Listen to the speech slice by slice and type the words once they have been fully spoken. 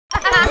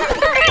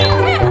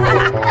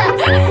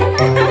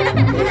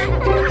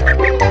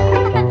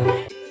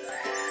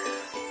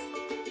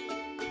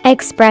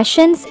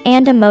Expressions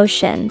and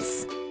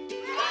emotions.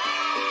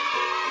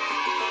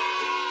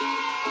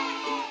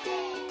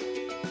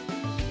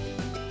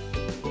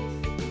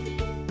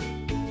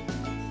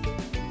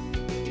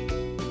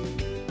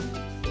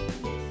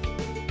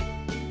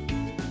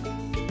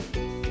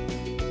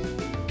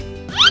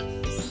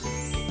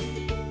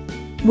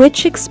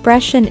 Which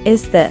expression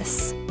is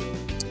this?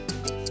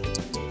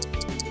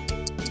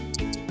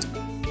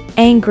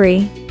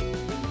 Angry.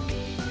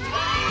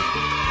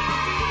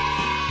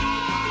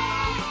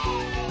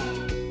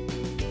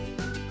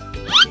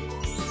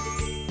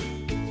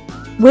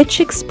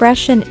 Which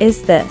expression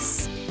is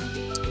this?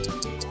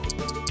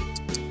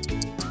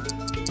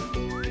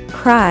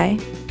 Cry.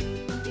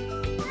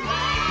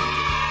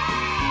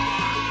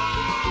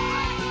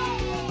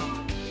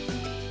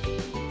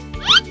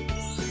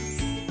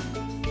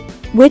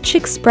 Which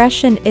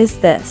expression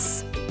is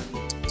this?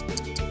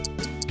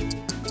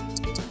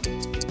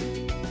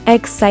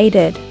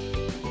 Excited.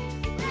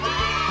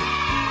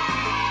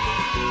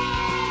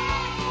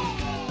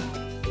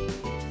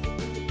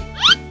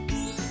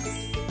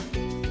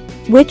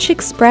 Which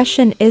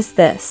expression is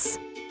this?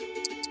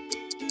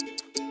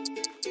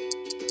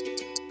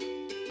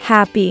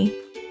 Happy.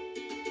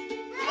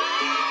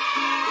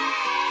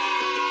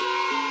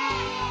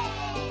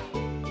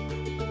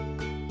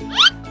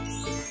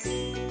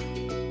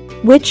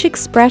 Which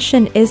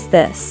expression is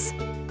this?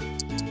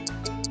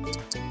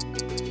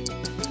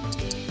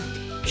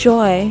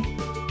 Joy.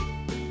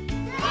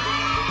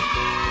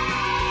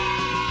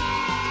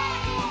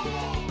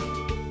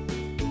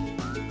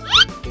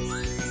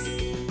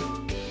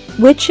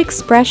 Which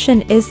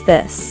expression is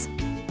this?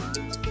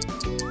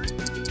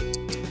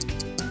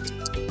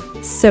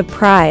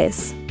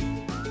 Surprise.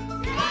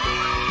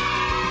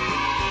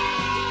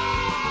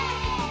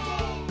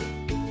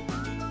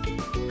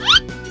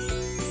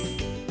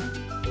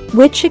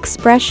 Which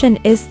expression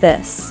is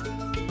this?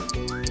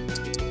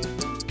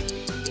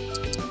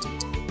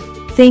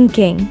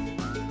 Thinking.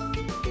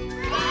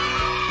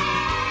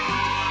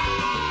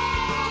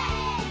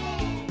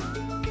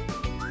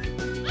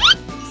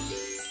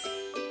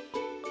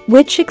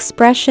 Which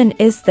expression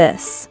is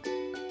this?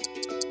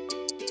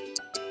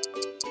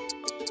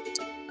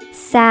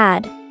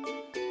 Sad.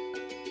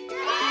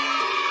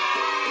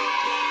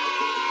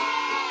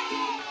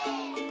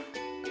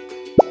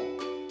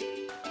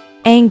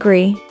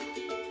 Angry.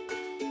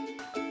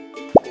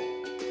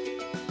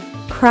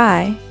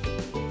 Cry.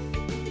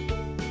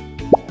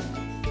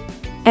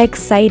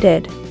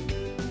 Excited.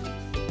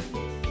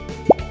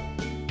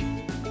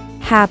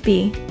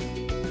 Happy.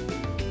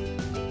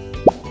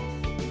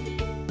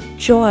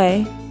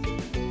 Joy.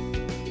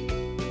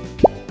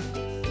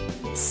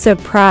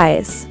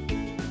 Surprise.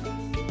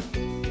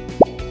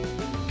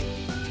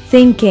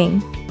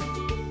 Thinking.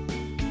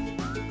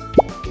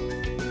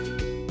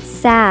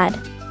 Sad.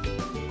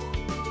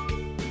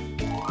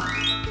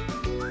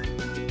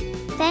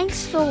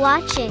 Thanks for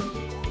watching.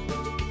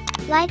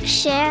 Like,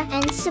 share,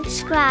 and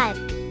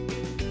subscribe.